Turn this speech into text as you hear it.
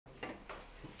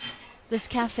This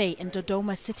cafe in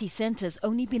Dodoma city centre has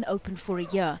only been open for a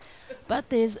year, but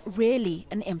there's rarely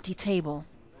an empty table.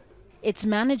 Its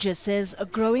manager says a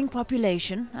growing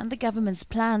population and the government's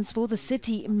plans for the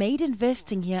city made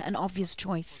investing here an obvious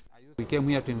choice. We came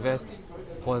here to invest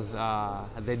because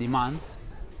the demands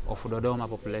of Dodoma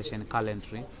population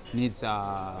currently needs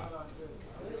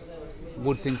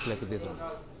good things like this one.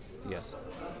 Yes.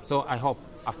 So I hope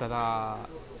after the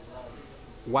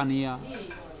 1 year,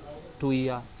 2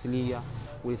 year, 3 year,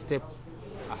 we'll step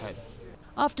ahead.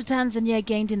 After Tanzania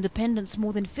gained independence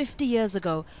more than 50 years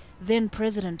ago, then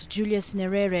President Julius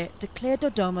Nyerere declared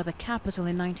Dodoma the capital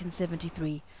in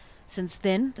 1973. Since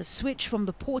then, the switch from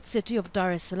the port city of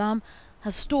Dar es Salaam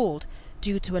has stalled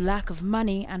due to a lack of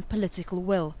money and political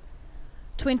will.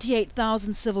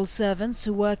 28,000 civil servants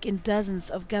who work in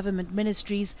dozens of government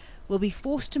ministries will be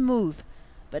forced to move,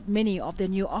 but many of their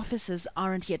new offices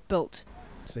aren't yet built.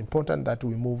 It's important that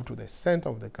we move to the center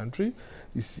of the country.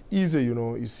 It's easy,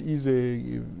 it's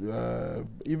easy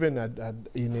even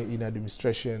in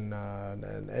administration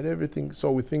and everything.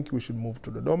 So we think we should move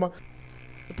to Dodoma.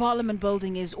 The Parliament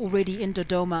building is already in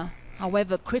Dodoma.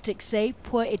 However, critics say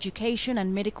poor education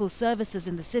and medical services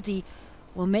in the city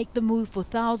will make the move for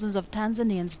thousands of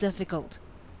Tanzanians difficult.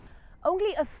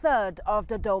 Only a third of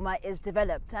Dodoma is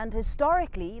developed, and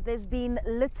historically there's been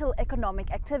little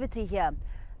economic activity here.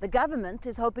 The government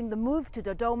is hoping the move to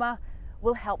Dodoma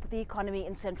will help the economy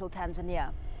in central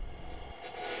Tanzania.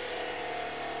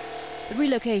 The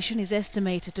relocation is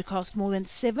estimated to cost more than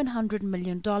 $700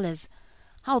 million.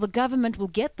 How the government will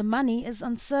get the money is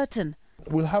uncertain.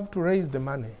 We'll have to raise the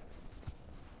money.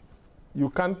 You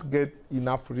can't get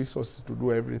enough resources to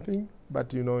do everything,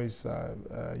 but it's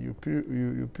you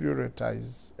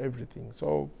prioritize everything.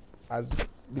 So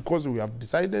because we have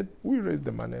decided, we raise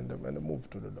the money and move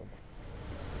to Dodoma.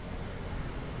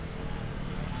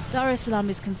 Dar es Salaam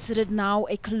is considered now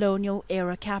a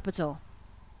colonial-era capital.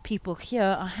 People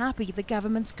here are happy the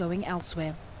government's going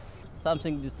elsewhere.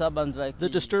 The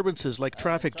disturbances like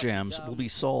traffic jams will be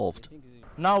solved.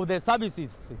 Now the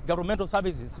services, governmental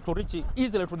services, to reach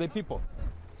easily to the people.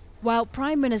 While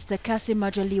Prime Minister Kassim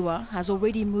Majaliwa has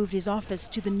already moved his office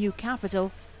to the new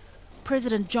capital,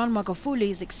 President John Magufuli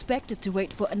is expected to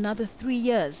wait for another 3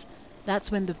 years.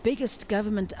 That's when the biggest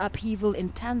government upheaval in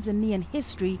Tanzanian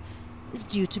history is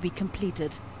due to be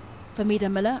completed.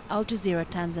 Fahmida, Al Jazeera,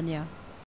 Tanzania.